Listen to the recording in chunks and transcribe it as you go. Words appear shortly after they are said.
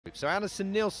So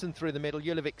Anderson Nilsson through the middle,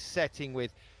 Julovic setting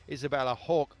with Isabella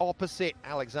Hawk opposite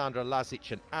Alexandra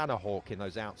Lazic and Anna Hawk in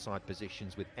those outside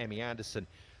positions with Emmy Anderson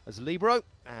as libero.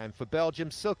 And for Belgium,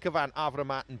 Silke van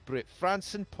Avermaet and Britt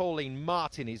Fransen. Pauline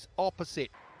Martin is opposite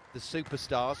the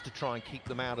superstars to try and keep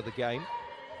them out of the game.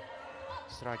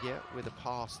 Stragia with a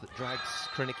pass that drags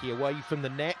Kronicki away from the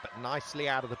net, but nicely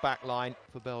out of the back line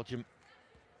for Belgium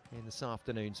in this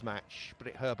afternoon's match.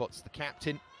 Britt Herbots, the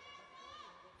captain,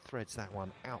 threads that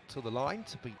one out to the line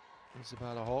to beat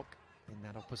Isabella Hawk in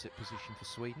that opposite position for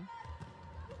Sweden.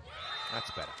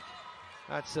 That's better.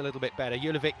 That's a little bit better.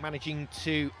 Julovic managing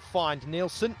to find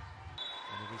Nilsson.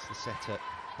 And it is the setter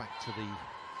back to the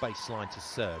baseline to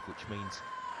serve, which means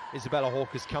Isabella Hawk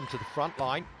has come to the front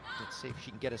line. Let's see if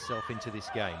she can get herself into this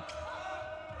game.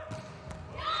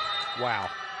 Wow.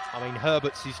 I mean,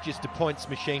 Herberts is just a points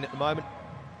machine at the moment.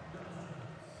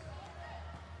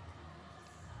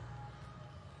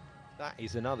 That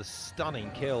is another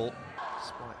stunning kill,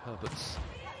 despite Herbert's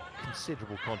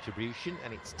considerable contribution,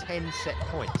 and it's 10 set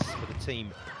points for the team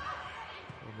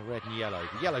in the red and yellow.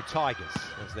 The Yellow Tigers,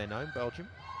 as they're known, Belgium.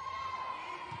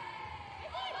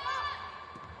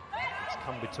 It's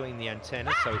come between the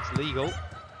antennas, so it's legal.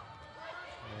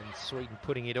 And Sweden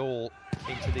putting it all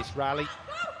into this rally.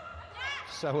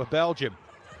 So are Belgium.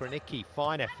 Kronicki,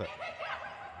 fine effort.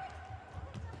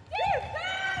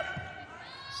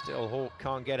 Still, Hawk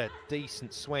can't get a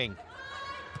decent swing.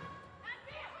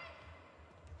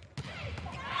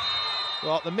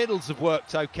 Well, the middles have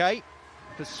worked okay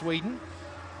for Sweden.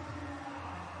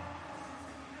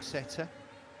 Setter.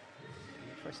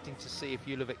 Interesting to see if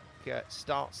Julovic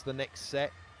starts the next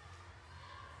set.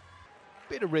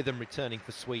 Bit of rhythm returning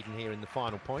for Sweden here in the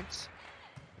final points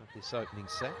of this opening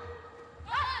set.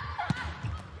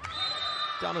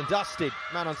 Done and dusted.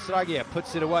 Manon Stragia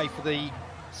puts it away for the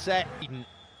set. Sweden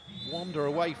wander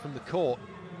away from the court.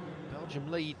 Belgium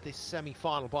lead this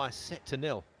semi-final by a set to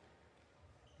 0.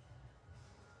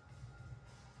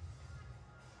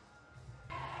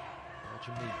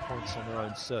 Belgium need points on their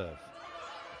own serve.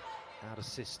 Out of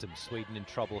system, Sweden in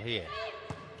trouble here.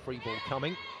 Free ball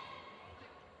coming.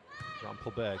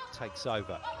 Rumpelberg takes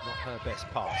over, not her best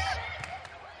pass.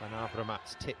 Van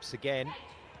Avermaet's tips again.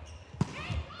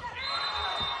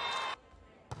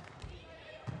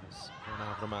 Van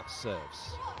Avermaet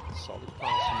serves. Solid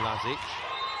pass from Lazic.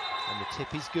 And the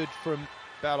tip is good from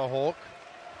Bella Hawk.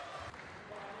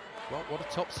 Well, what a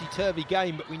topsy-turvy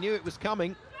game, but we knew it was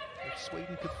coming. If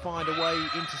Sweden could find a way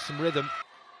into some rhythm.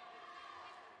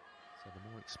 So the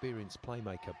more experienced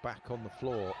playmaker back on the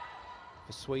floor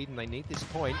for Sweden. They need this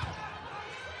point,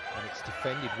 and it's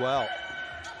defended well.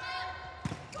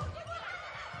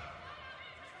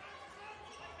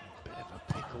 A bit of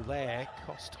a pickle there,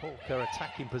 cost Hawk her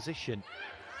attacking position.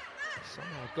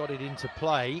 Somehow got it into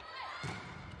play.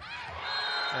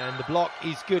 And the block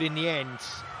is good in the end.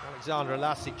 Alexandra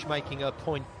Lazic making her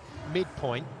point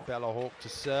midpoint. Bella Hawk to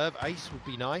serve. Ace would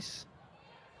be nice.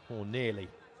 Or nearly.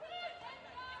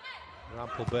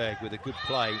 Rumpelberg with a good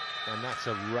play. And that's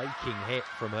a raking hit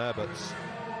from Herberts.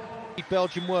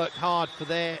 Belgium worked hard for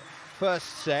their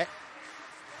first set.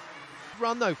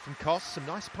 Run though from Koss. Some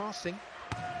nice passing.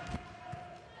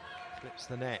 Slips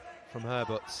the net from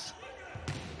Herberts.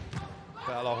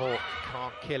 Bella Hawk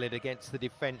can't kill it against the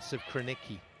defence of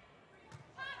Kronicki.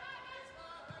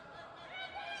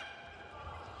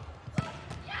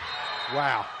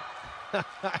 Wow,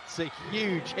 that's a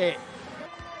huge hit.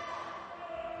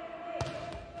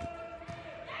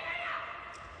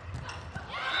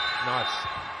 Nice.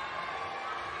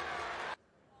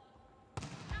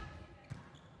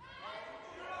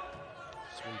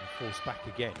 Sweden falls back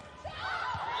again.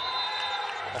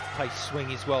 Off-pace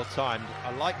swing is well timed.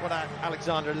 I like what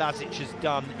Alexandra Lazic has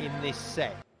done in this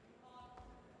set.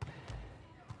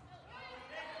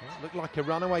 Well, it looked like a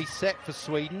runaway set for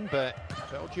Sweden, but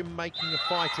Belgium making a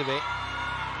fight of it.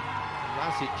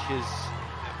 Lazic has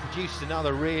produced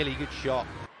another really good shot.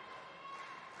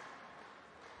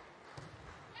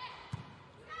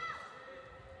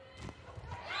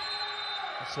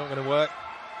 That's not going to work.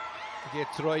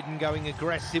 Geertruiden going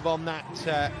aggressive on that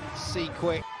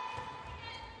C-quick.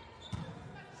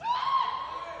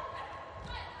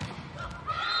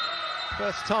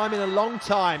 First time in a long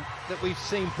time that we've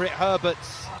seen Britt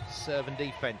Herberts serve and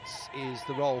defence is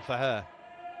the role for her.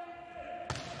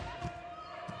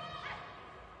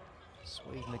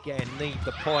 Sweden again need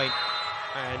the point,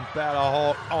 and Bella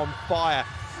Hawk on fire.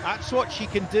 That's what she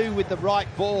can do with the right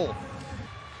ball.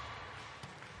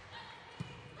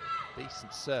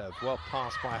 Decent serve, well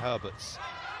passed by Herberts.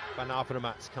 Van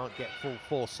Avermaet can't get full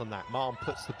force on that. Malm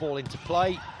puts the ball into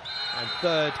play, and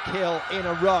third kill in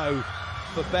a row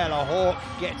for Bella Hawk,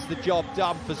 gets the job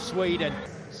done for Sweden.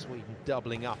 Sweden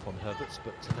doubling up on Herberts,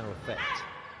 but to no effect.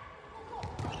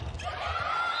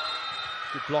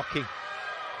 Good blocking.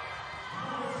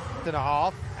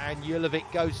 1.5, and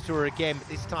Julovic goes to her again, but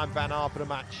this time Van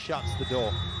Avermaet shuts the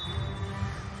door.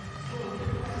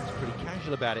 He's pretty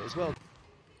casual about it as well.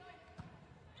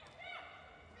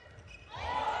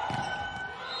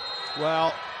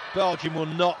 Well, Belgium will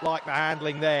not like the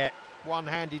handling there.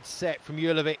 One-handed set from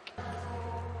Julovic.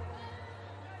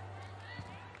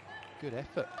 Good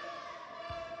effort.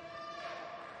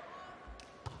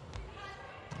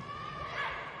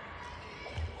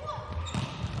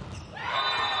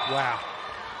 Wow,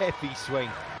 heavy swing.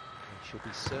 And she'll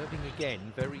be serving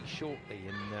again very shortly,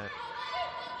 and that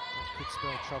could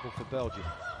spell trouble for Belgium.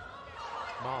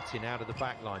 Martin out of the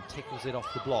back line, tickles it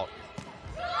off the block.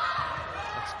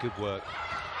 That's good work.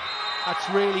 That's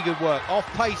really good work. Off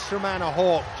pace from Anna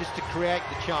Hawk, just to create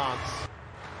the chance.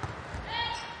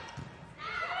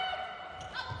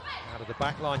 Out of the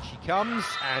back line she comes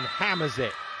and hammers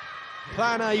it.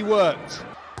 Plan A worked.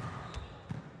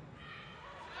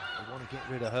 They want to get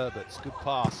rid of Herberts. Good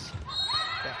pass.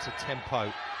 Better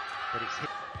tempo, but it's hit.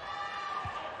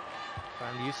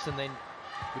 Van Leusen then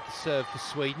with the serve for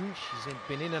Sweden. She's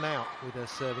been in and out with her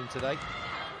serving today.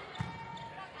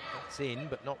 That's in,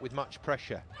 but not with much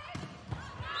pressure.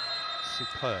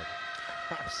 Superb.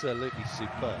 Absolutely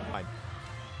superb.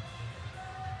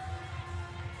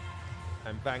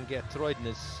 And Van Geertruiden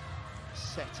has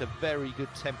set a very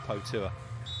good tempo to her.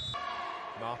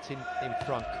 Martin in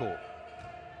front court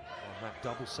on that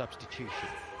double substitution.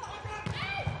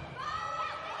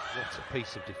 What a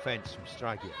piece of defence from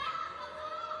Stragia.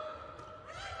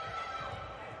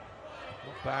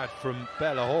 Not bad from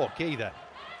Bella Hawk either.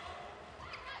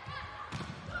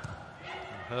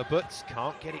 And Herberts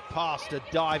can't get it past a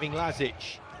diving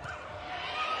Lazic.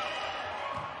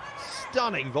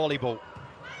 Stunning volleyball.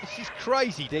 This is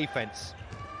crazy defence.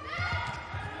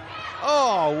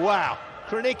 Oh, wow.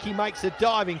 Kronicki makes a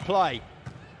diving play.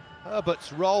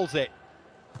 Herberts rolls it.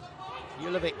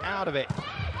 Julovic out of it.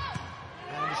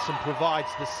 Anderson provides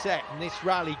the set, and this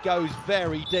rally goes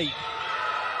very deep.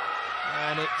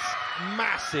 And it's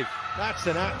massive. That's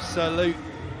an absolute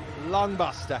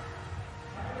lungbuster.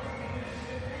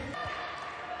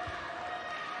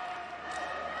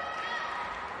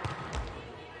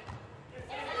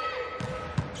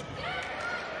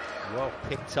 Well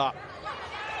picked up.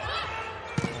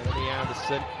 Melanie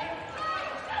Anderson.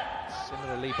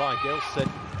 Similarly by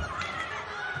Gilson.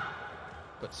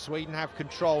 But Sweden have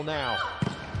control now.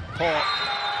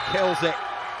 Hawk kills it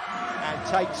and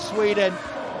takes Sweden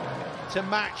to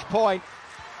match point.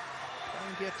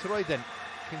 Van Geertruiden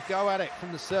can go at it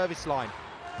from the service line.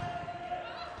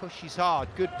 Pushes hard,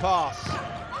 good pass.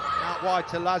 Out wide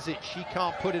to Lazic, she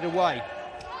can't put it away.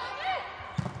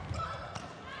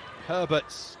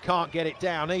 Herberts can't get it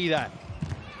down either.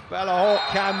 Bella Hawk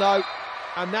can though,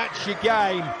 and that's your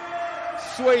game.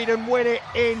 Sweden win it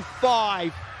in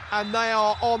 5, and they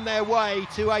are on their way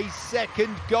to a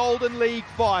second Golden League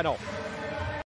final.